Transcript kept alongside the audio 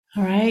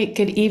All right.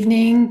 Good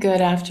evening,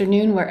 good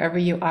afternoon, wherever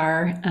you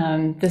are.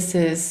 This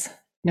is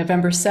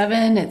November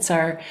 7. It's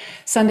our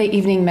Sunday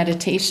evening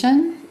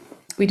meditation.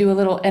 We do a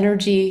little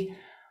energy,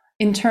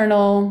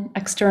 internal,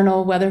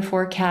 external weather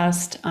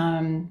forecast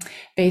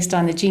based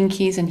on the gene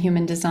keys and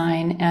human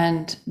design.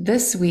 And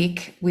this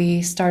week,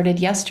 we started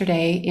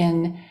yesterday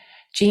in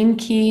gene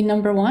key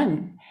number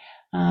one,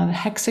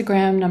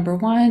 hexagram number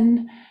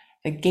one,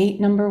 the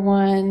gate number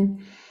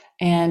one.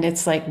 And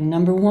it's like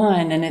number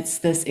one, and it's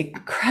this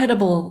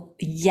incredible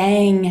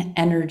yang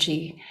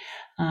energy.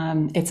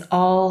 It's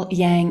all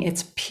yang,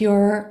 it's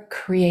pure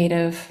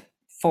creative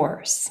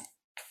force,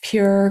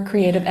 pure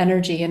creative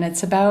energy. And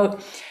it's about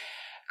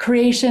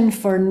creation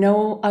for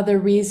no other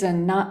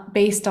reason, not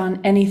based on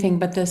anything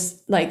but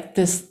this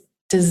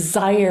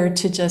desire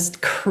to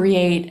just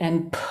create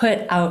and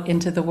put out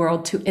into the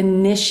world, to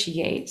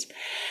initiate.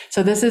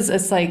 So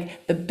it's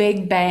like the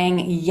big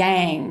bang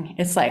yang.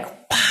 It's like,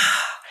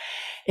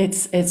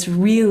 it's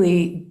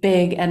really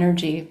big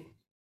energy.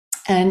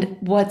 And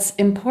what's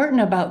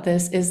important about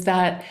this is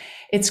that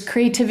it's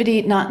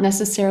creativity not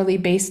necessarily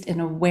based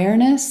in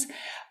awareness,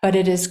 but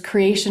it is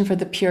creation for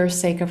the pure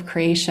sake of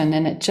creation.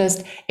 And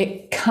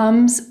it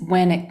comes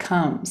when it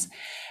comes.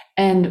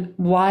 And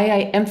why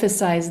I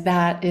emphasize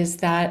that is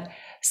that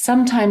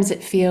sometimes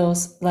it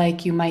feels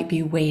like you might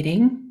be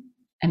waiting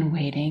and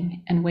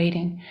waiting and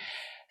waiting.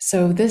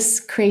 So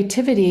this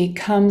creativity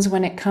comes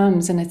when it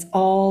comes, and it's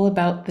all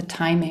about the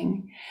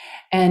timing.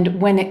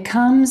 And when it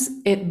comes,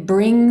 it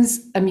brings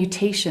a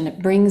mutation,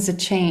 it brings a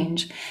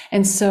change.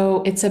 And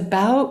so it's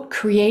about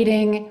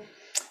creating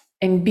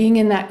and being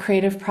in that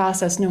creative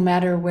process no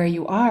matter where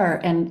you are.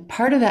 And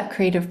part of that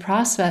creative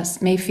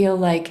process may feel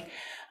like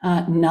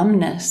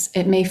numbness.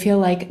 It may feel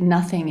like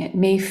nothing. It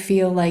may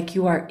feel like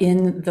you are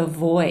in the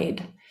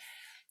void.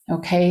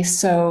 Okay,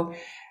 so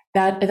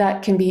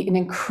that can be an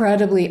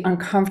incredibly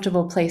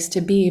uncomfortable place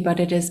to be, but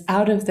it is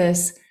out of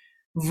this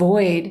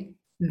void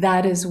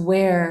that is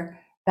where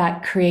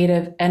that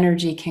creative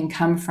energy can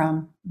come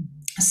from.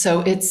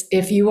 So it's,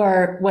 if you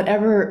are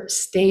whatever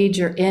stage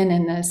you're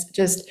in this,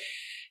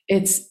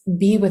 it's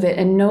be with it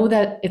and know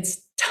that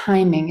it's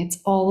timing. It's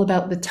all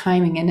about the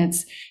timing, and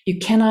you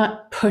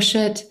cannot push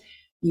it.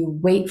 You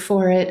wait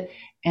for it,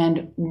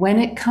 and when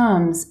it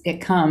comes,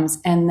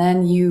 and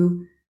then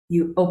you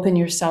open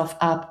yourself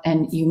up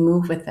and you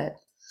move with it.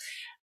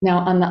 Now,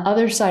 on the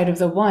other side of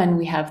the one,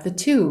 we have the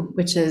two,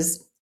 which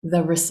is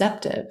the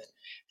receptive.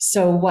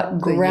 So what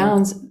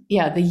grounds,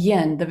 the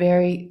yin, the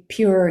very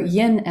pure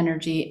yin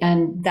energy,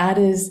 and that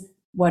is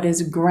what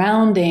is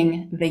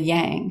grounding the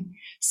yang.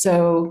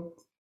 So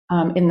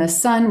in the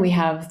sun, we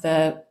have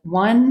the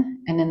one,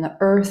 and in the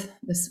earth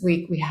this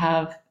week, we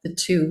have the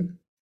two.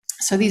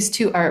 So these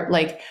two are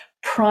like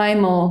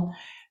primal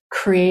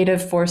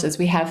creative forces.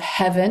 We have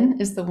heaven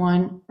is the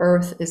one,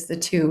 earth is the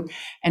two.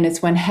 And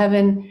it's when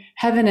heaven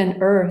and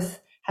earth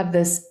have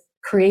this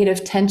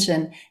creative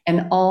tension,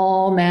 and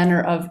all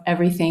manner of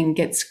everything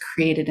gets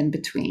created in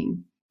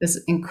between, this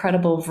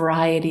incredible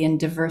variety and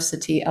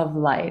diversity of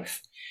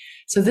life.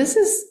 So this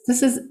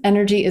is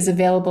energy is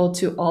available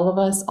to all of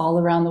us all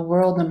around the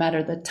world, no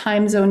matter the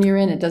time zone you're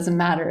in. It doesn't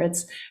matter.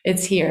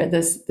 It's here.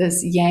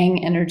 This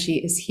yang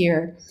energy is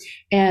here.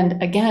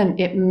 And again,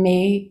 it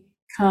may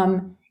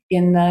come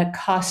in the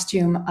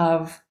costume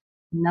of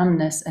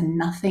numbness and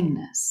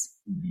nothingness.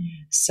 Mm-hmm.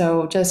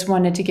 So just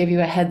wanted to give you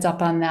a heads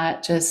up on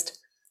that. Just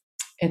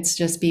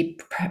be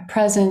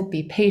present,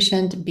 be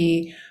patient,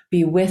 be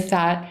with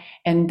that.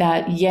 And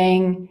that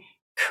yang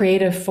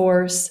creative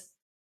force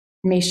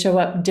may show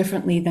up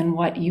differently than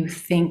what you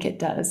think it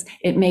does.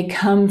 It may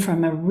come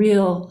from a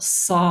real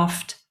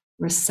soft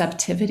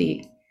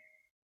receptivity.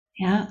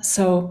 Yeah.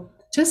 So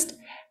just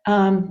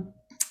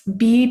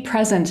be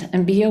present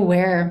and be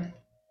aware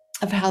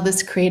of how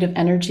this creative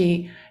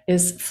energy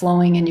is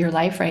flowing in your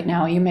life right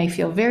now. You may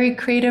feel very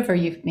creative, or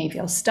you may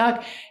feel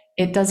stuck.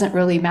 It doesn't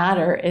really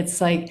matter.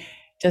 It's like,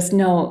 just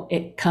know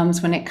it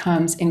comes when it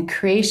comes. And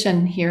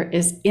creation here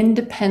is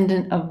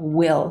independent of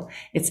will.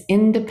 It's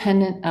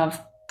independent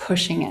of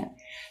pushing it.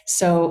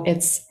 So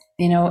it's,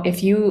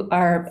 if you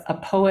are a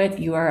poet,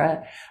 you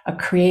are a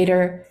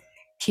creator,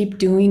 keep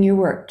doing your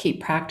work,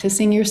 keep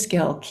practicing your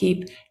skill,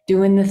 keep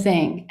doing the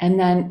thing. And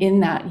then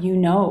in that,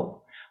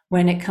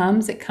 when it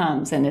comes,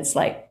 and it's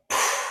like,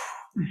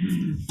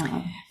 mm-hmm.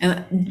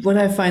 And what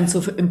I find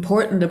so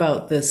important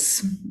about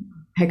this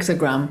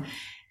hexagram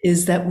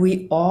is that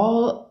we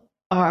all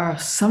are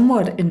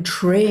somewhat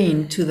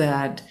entrained to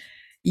that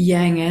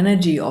yang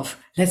energy of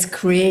let's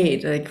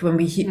create. Like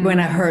when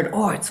I heard,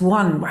 it's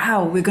one,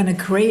 wow, we're going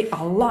to create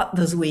a lot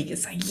this week.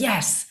 It's like,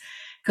 yes,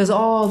 because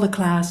all the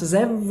classes,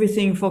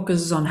 everything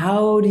focuses on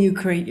how do you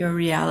create your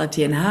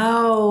reality, and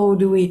how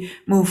do we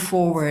move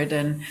forward,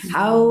 and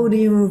how do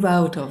you move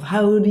out of,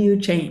 how do you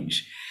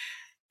change?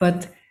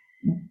 But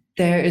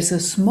there is a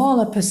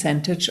smaller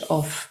percentage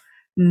of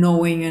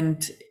knowing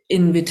and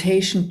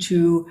invitation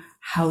to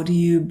how do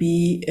you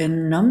be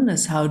in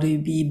numbness? How do you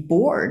be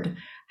bored?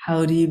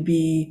 How do you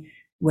be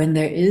when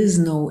there is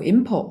no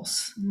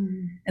impulse?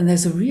 And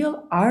there's a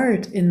real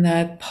art in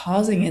that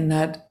pausing, in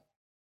that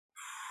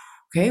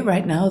Okay,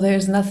 right now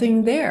there's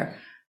nothing there.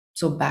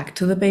 So back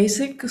to the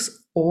basics,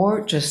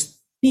 or just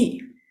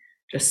be.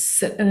 Just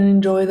sit and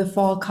enjoy the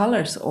fall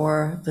colors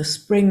or the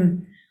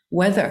spring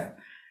weather.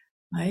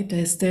 Right?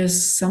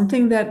 There's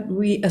something that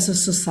we as a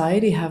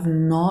society have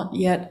not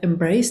yet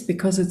embraced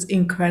because it's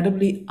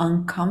incredibly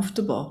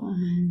uncomfortable.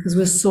 Because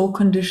we're so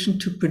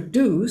conditioned to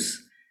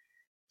produce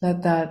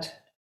that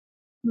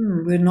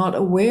we're not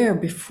aware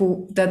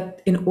before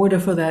that in order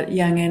for that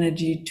yang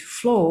energy to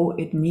flow,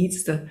 it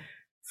needs the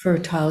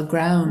fertile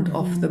ground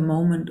of the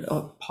moment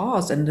of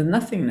pause and the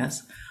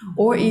nothingness,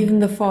 or even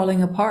the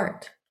falling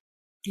apart.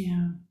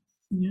 Yeah.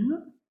 Yeah.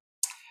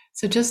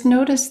 So just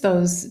notice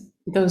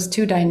those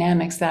two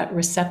dynamics, that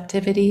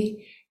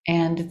receptivity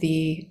and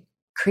the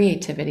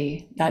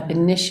creativity, that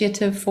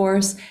initiative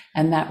force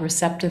and that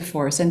receptive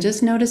force, and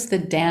just notice the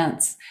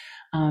dance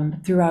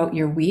throughout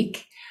your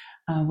week.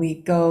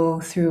 We go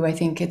through, I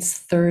think it's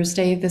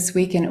Thursday this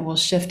week, and it will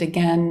shift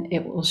again.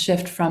 It will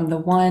shift from the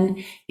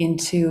 1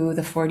 into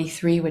the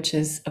 43, which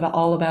is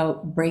all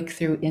about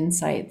breakthrough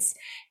insights.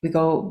 We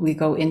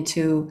go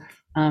into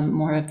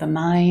more of the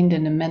mind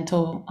and a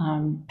mental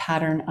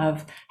pattern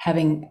of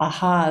having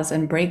ahas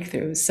and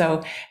breakthroughs.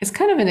 So it's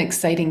kind of an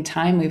exciting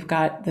time. We've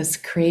got this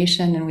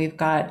creation and we've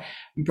got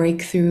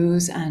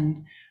breakthroughs,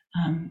 and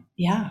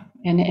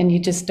and you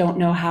just don't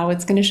know how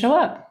it's going to show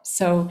up.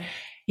 So,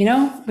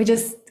 we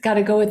just got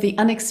to go with the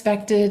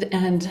unexpected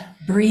and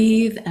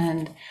breathe.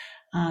 And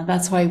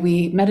that's why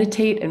we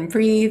meditate and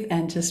breathe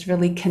and just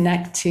really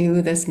connect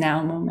to this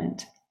now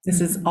moment. This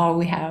is all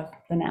we have,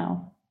 the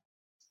now.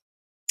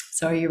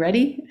 So are you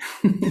ready?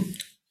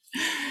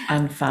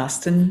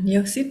 Unfasten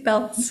your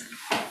seatbelts.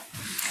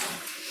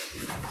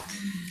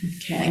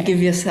 Okay. And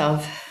give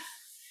yourself.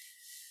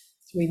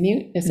 We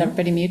mute? Is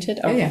everybody muted?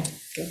 Okay. Yeah.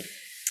 Good.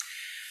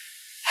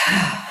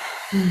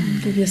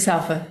 Give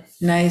yourself a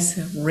nice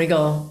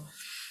wriggle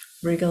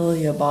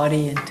your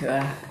body into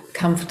a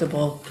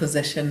comfortable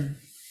position.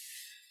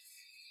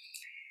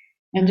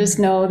 And just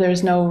know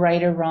there's no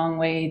right or wrong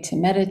way to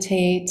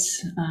meditate.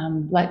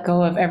 Let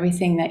go of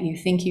everything that you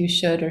think you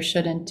should or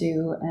shouldn't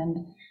do,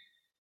 and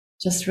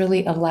just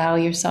really allow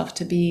yourself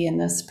to be in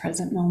this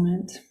present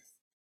moment.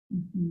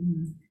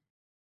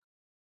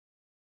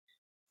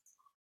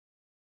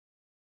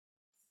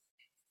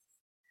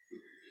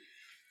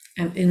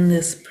 And in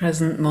this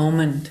present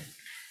moment,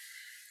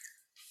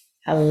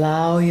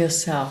 allow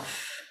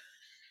yourself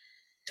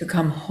to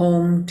come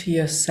home to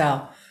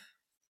yourself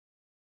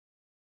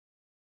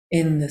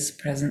in this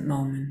present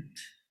moment.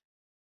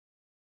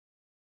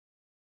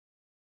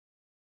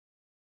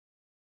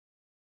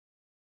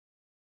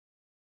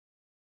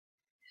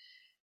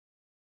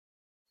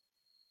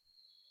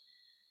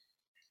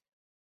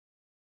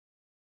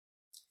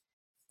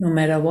 No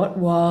matter what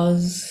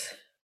was,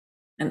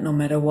 and no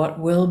matter what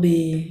will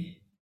be,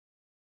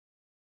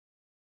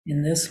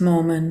 in this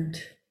moment,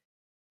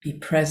 be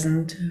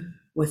present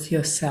with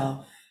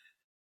yourself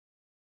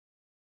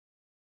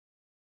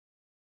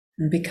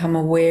and become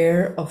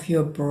aware of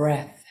your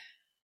breath.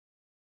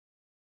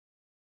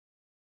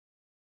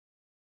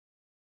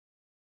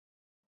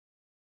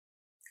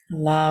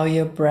 Allow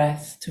your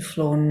breath to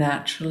flow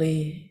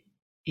naturally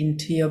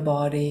into your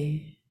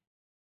body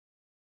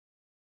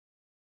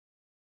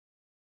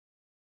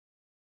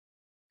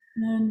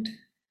and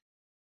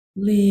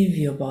leave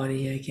your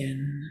body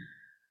again.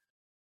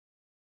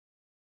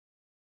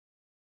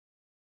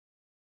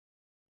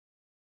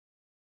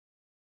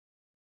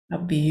 A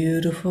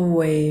beautiful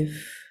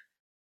wave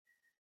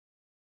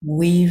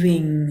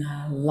weaving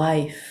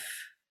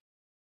life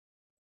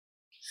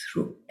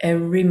through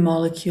every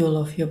molecule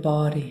of your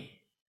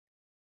body.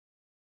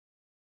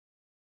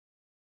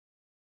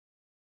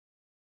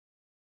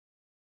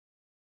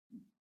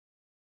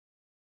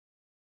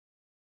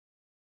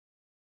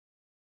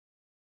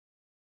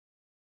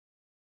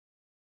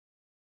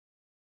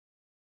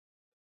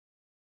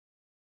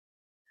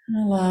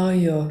 And allow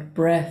your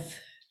breath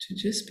to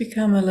just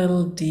become a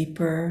little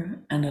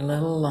deeper and a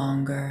little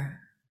longer.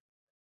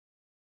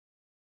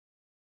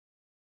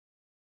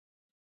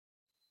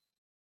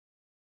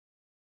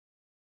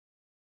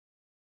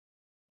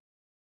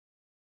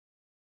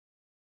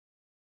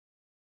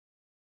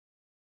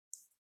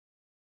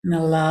 And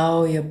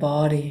allow your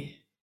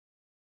body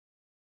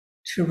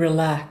to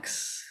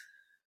relax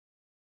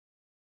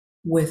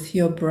with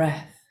your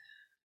breath.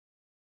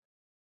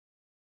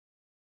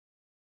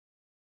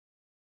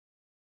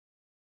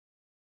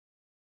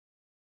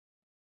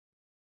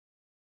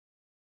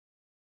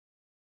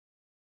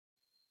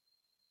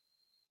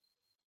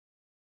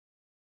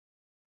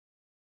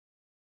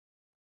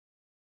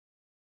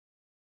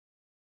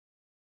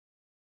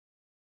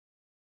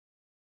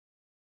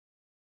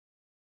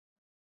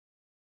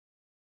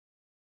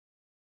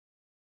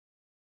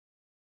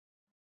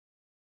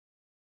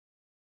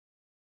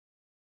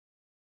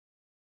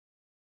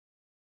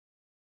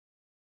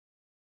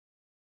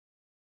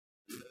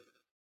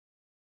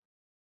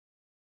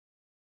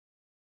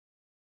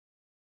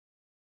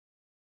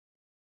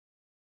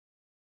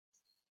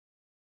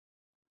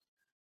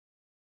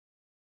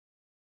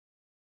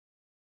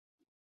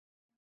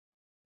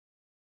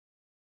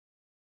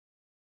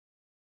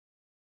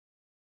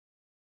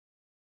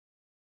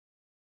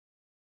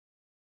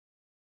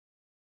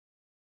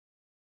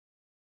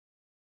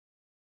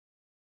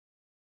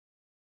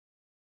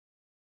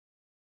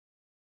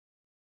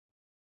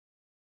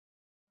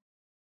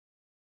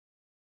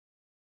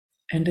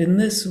 And in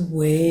this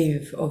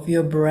wave of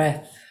your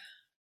breath,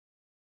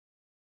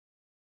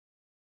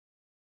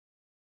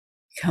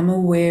 become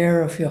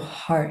aware of your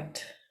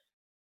heart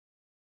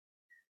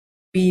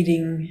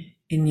beating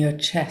in your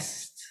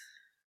chest.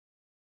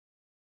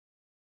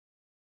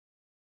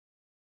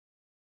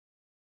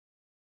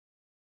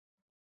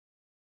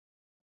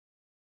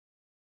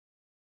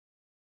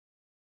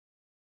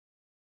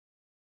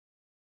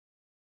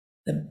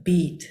 The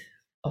beat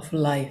of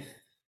life.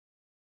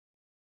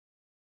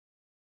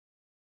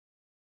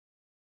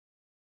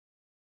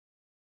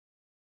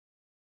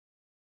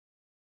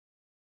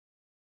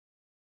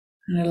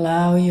 And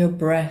allow your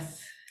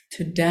breath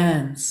to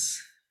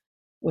dance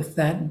with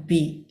that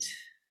beat.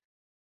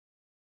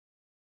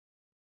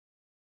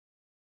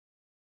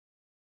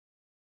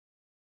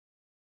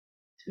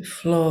 To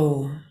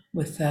flow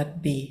with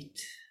that beat.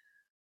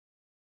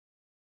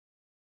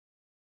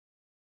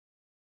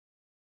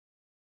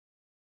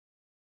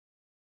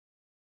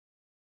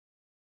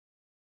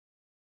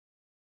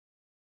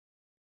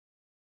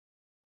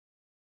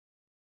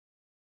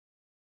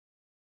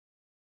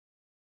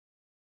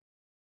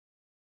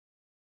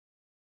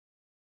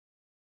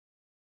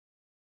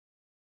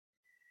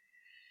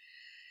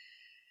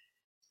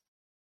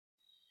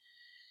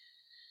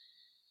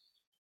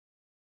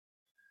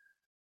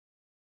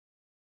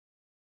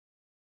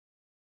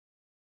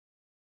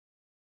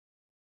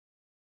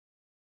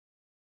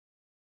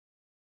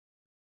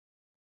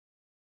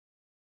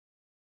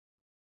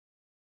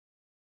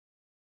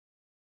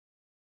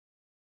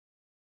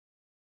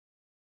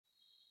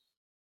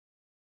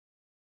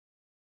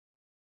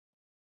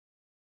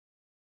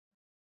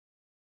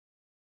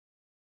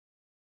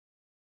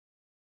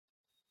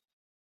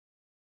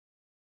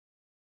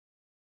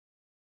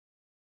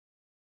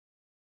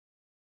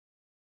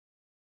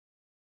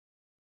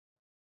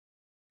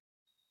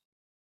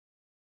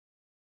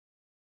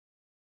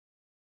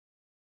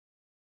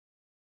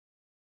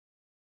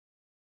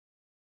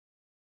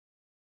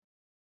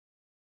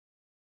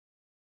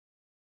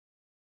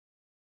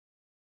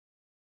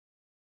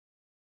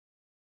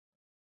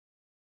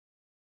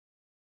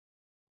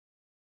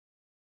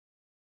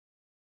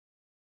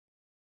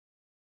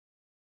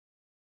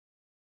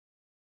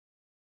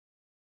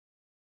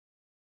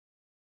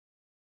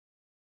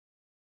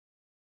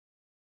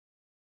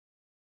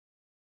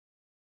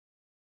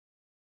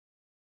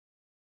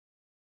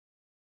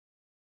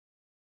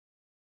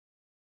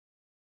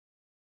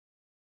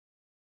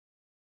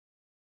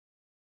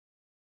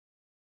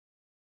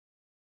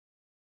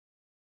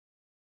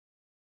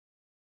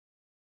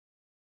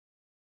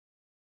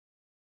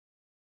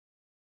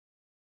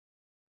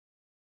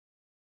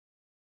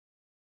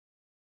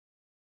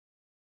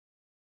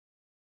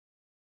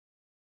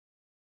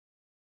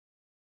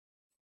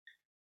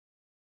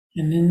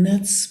 And in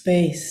that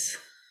space,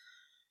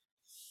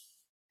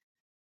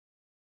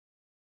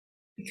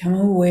 become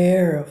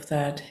aware of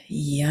that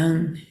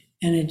young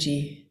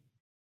energy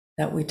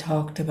that we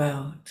talked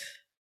about,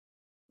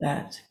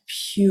 that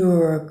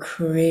pure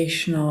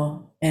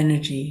creational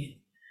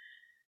energy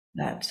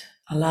that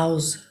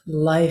allows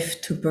life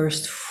to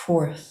burst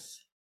forth,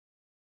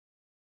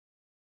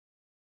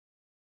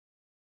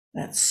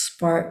 that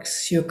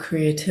sparks your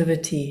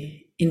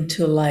creativity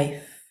into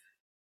life.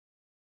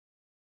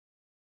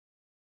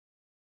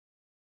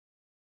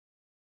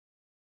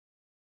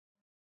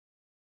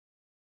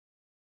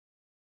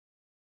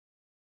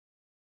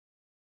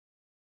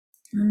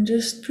 And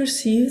just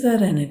perceive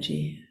that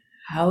energy.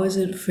 How is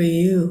it for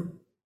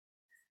you?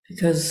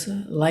 Because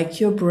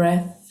like your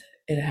breath,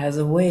 it has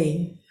a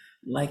wave.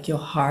 Like your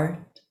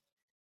heart,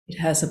 it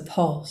has a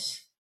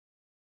pulse.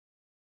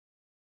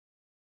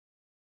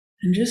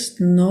 And just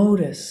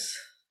notice,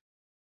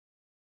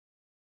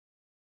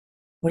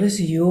 what is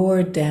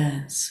your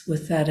dance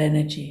with that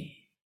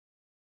energy?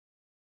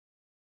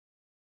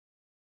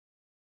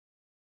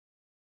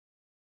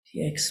 Do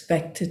you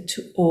expect it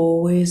to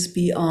always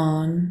be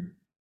on?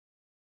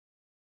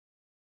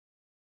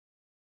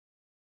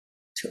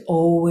 To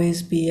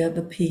always be at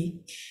the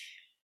peak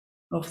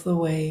of the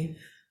wave?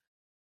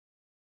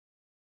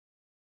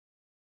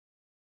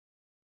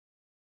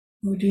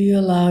 Or do you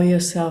allow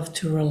yourself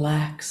to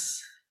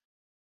relax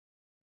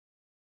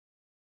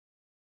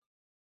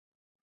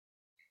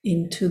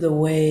into the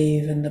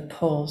wave and the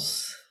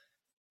pulse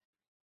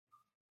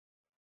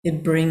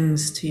it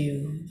brings to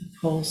you, the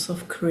pulse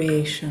of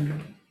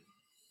creation?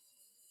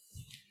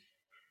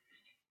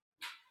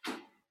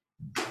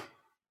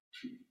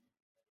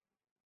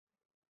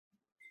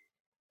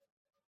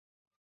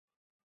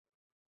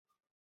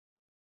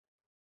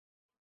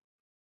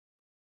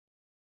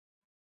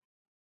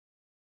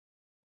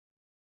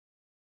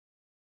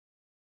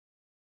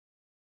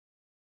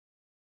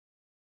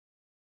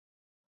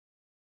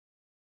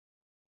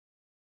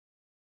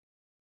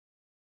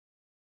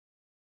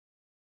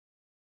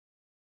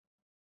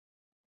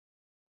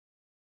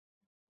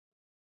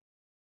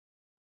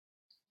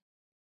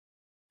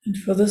 And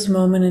for this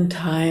moment in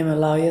time,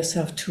 allow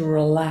yourself to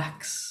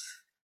relax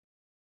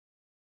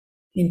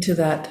into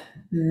that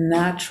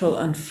natural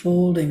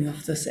unfolding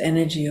of this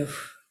energy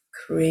of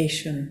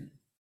creation.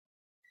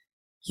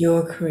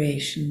 your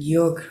creation,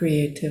 your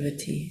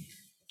creativity.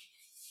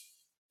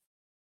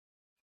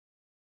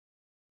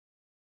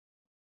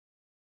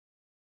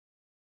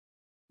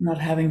 Not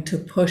having to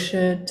push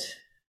it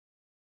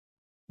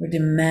or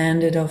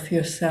demand it of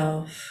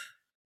yourself.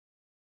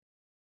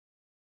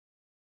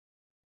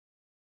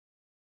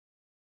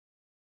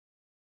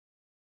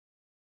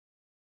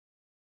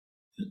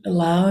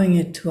 Allowing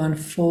it to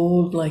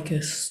unfold like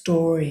a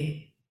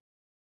story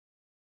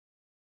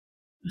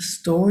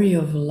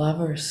of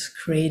lovers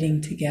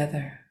creating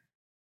together.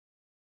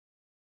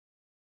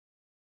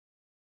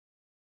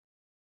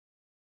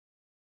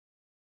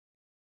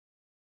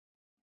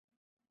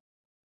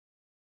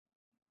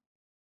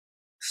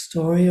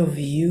 Story of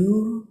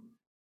you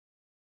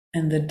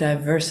and the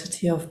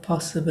diversity of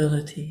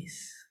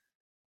possibilities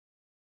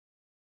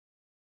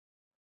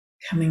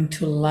coming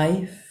to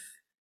life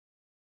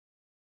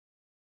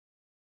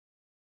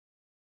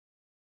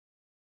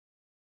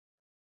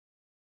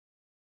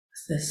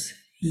as this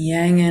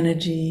yang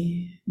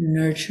energy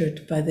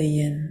nurtured by the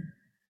yin.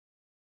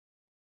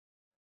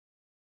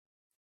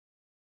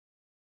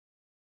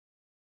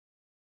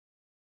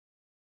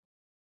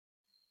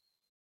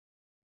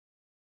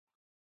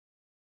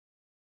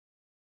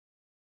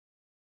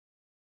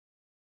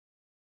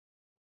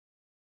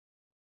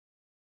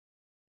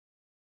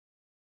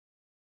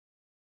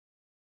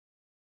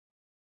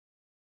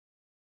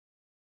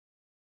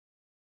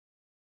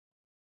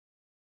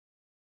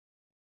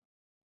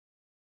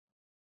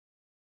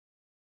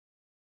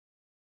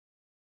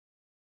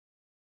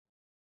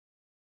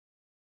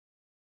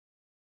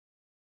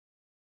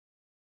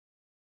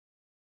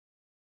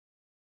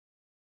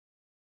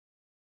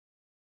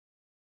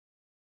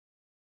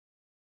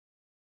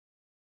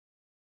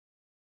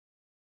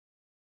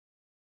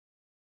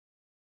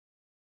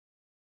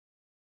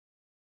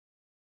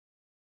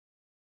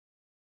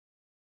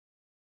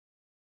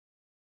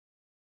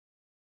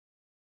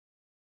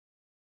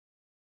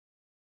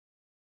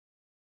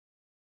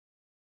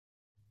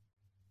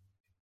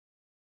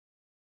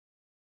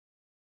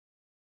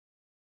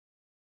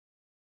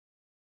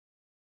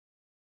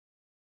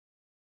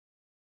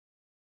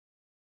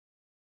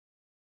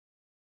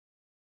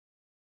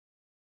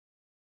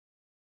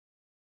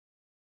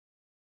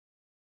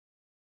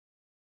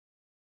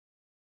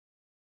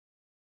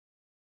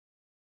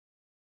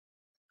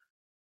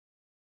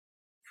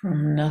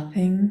 From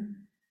nothing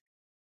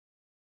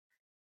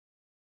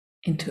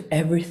into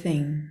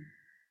everything,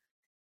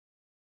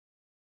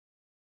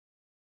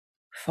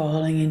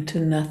 falling into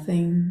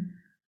nothing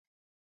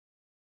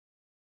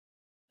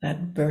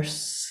that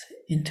bursts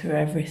into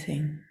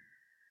everything.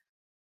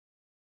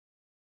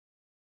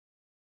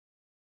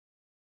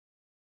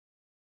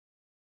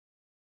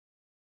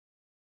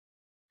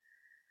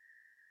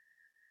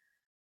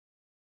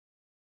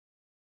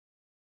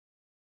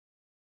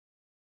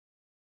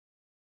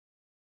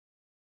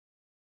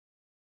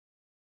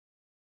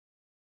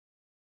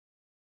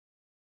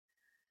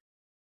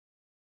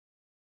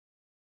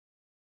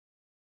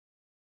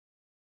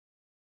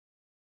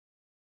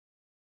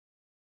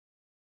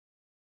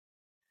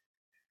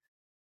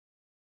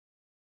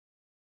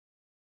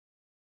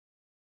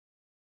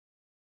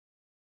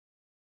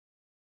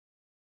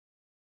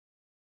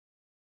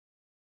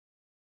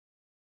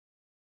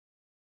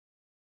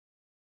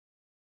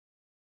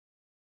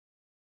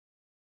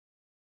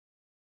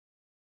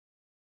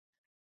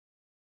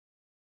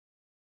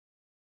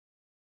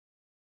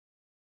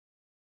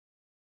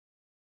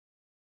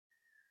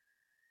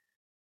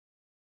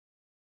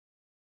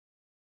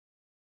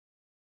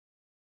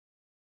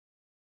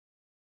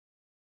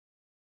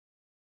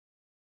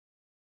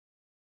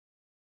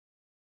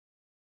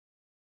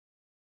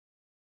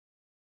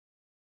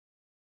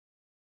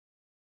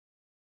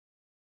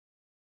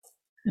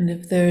 And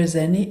if there is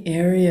any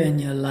area in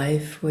your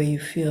life where you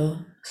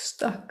feel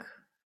stuck,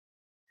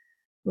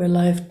 where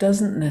life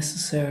doesn't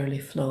necessarily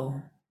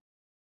flow,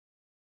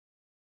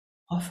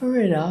 offer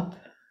it up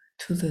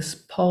to this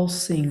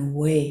pulsing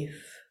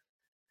wave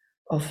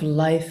of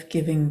life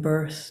giving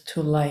birth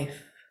to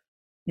life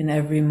in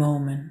every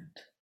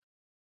moment.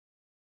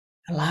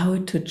 Allow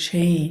it to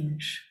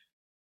change.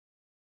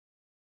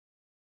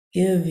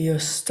 Give your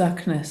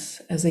stuckness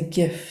as a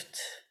gift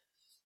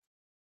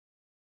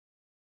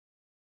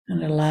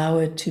and allow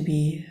it to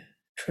be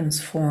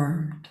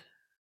transformed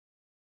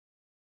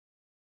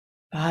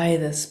by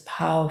this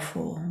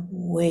powerful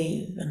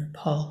wave and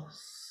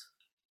pulse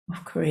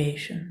of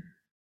creation.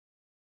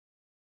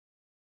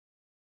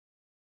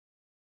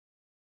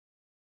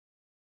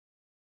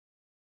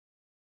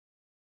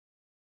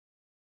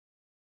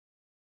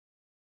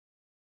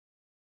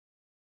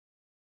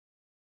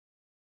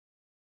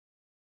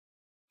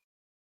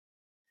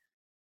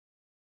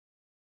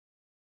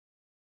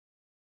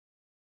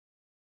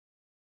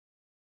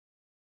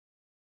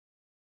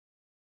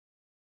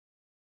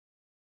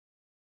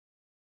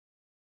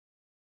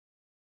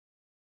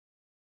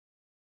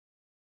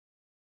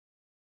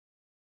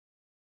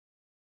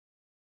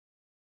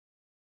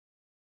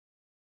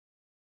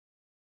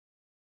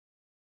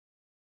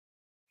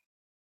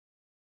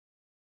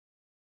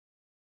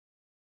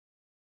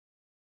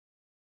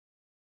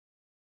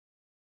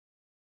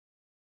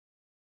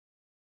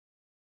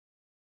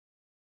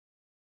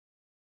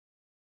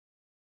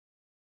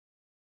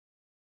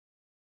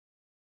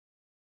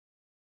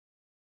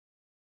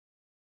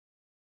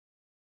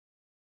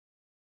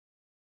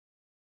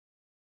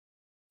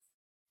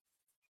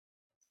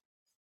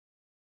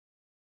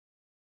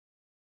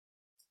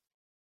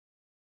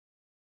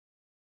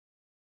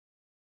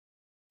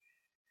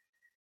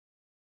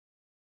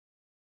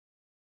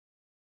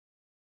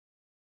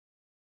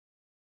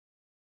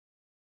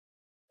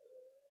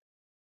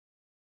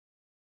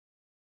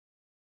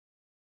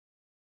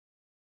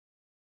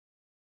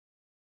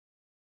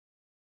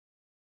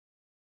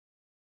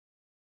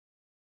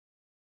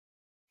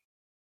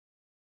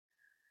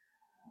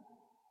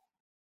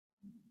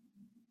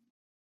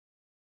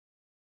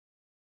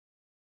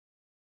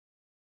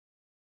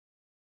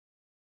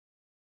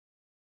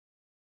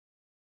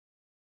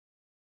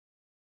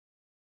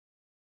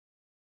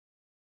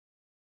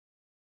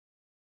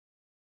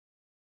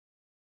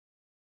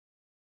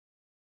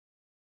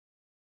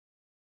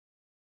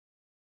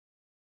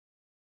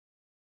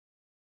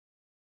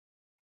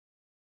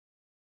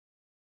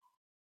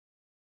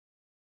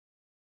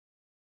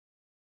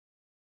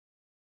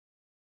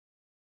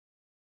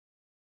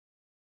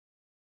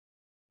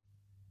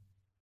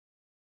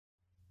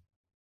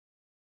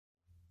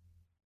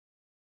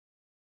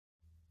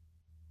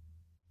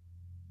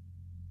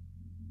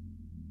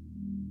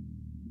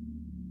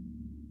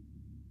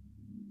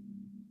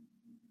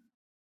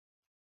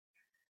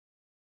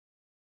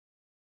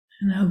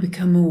 And now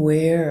become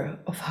aware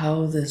of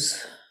how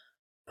this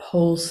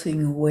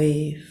pulsing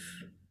wave,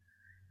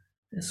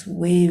 this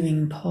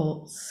waving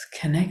pulse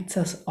connects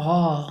us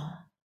all,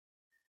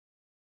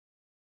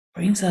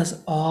 brings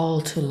us all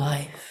to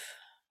life.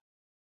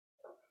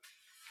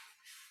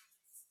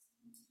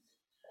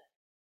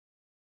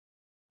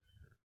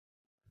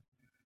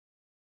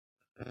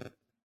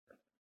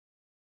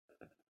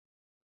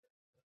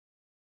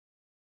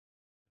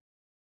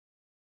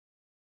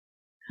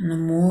 And the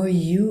more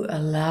you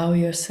allow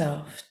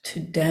yourself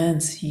to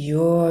dance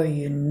your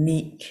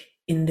unique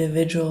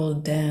individual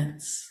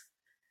dance,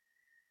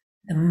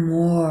 the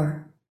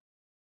more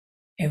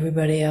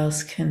everybody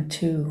else can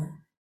too.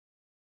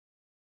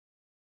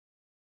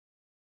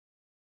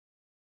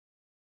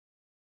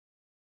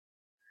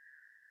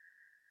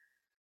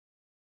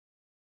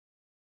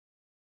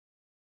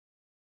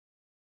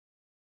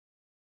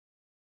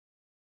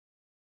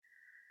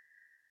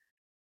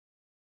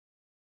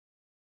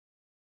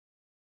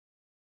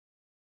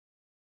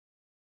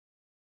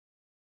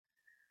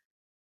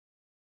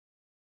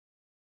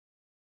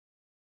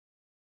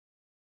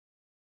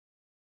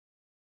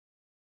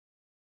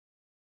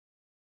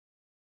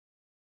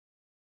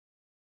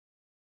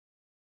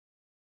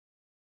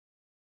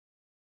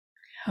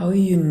 How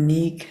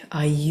unique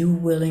are you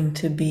willing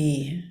to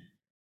be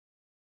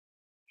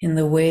in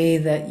the way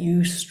that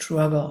you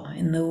struggle,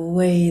 in the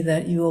way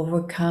that you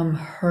overcome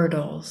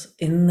hurdles,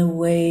 in the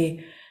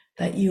way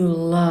that you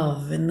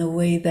love, in the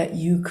way that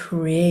you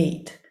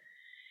create,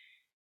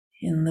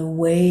 in the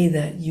way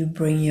that you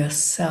bring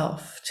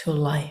yourself to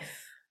life?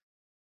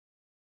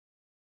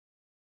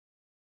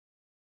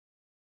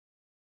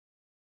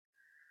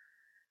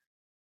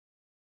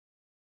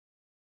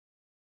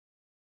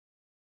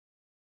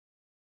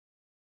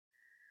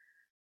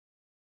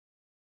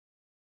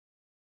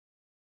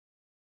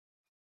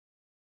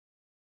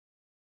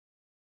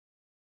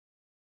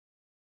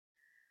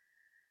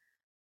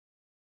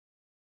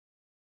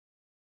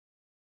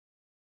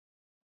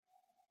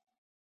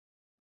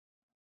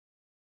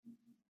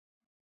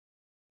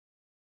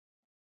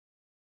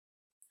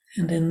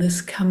 And in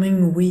this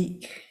coming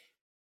week,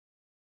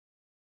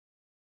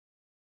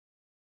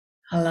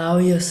 allow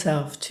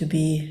yourself to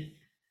be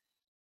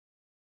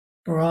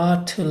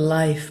brought to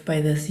life by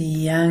this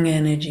young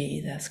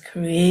energy, this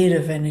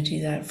creative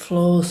energy that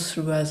flows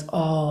through us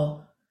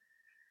all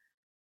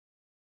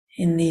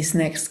in these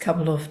next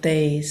couple of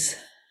days.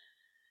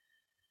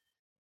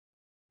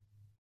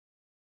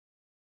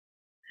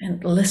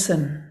 And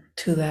listen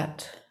to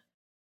that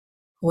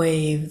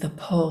wave, the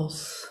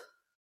pulse.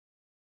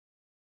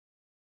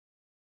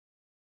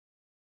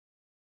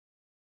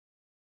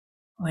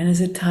 When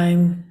is it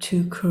time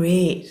to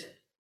create?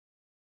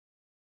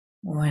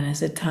 When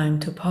is it time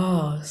to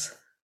pause?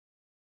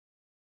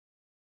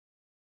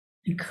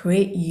 And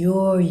create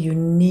your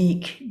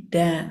unique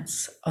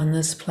dance on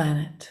this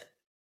planet.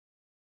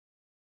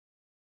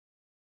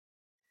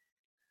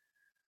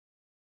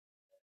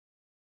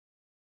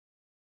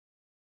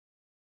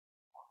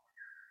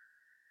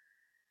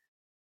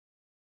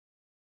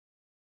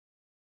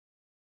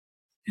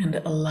 And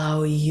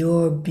allow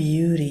your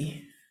beauty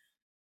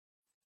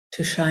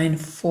to shine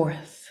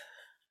forth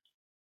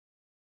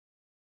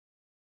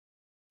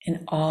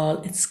in all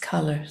its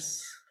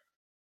colors.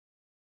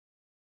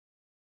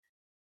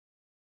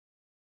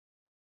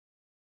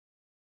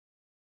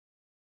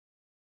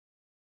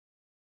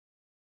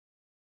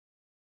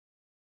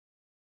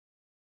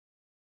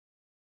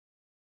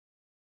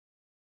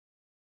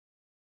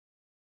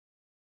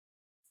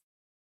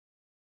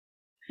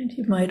 And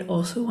you might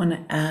also want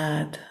to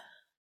add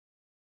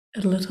a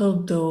little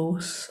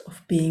dose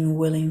of being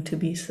willing to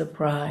be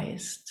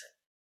surprised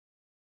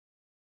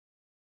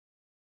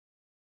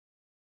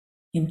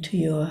into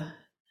your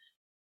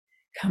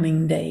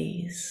coming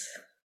days.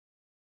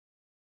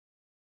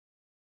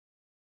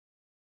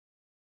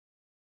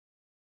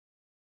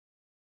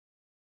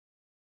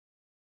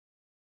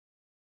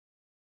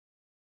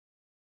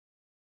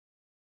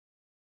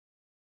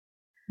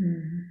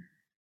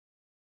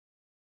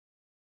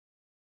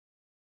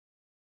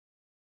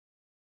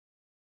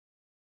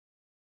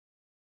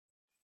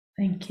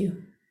 Thank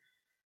you.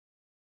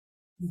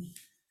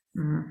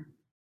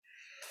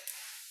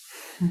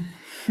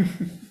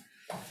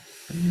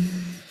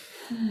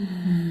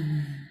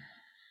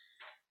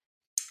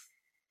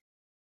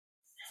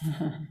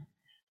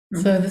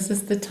 So this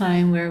is the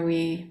time where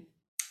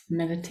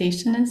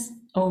meditation is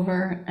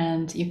over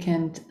and you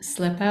can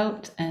slip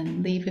out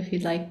and leave if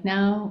you'd like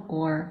now,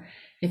 or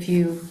if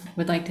you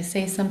would like to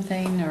say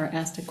something or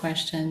ask a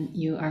question,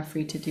 you are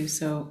free to do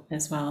so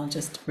as well.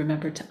 Just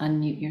remember to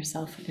unmute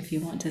yourself if you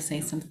want to say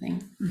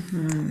something.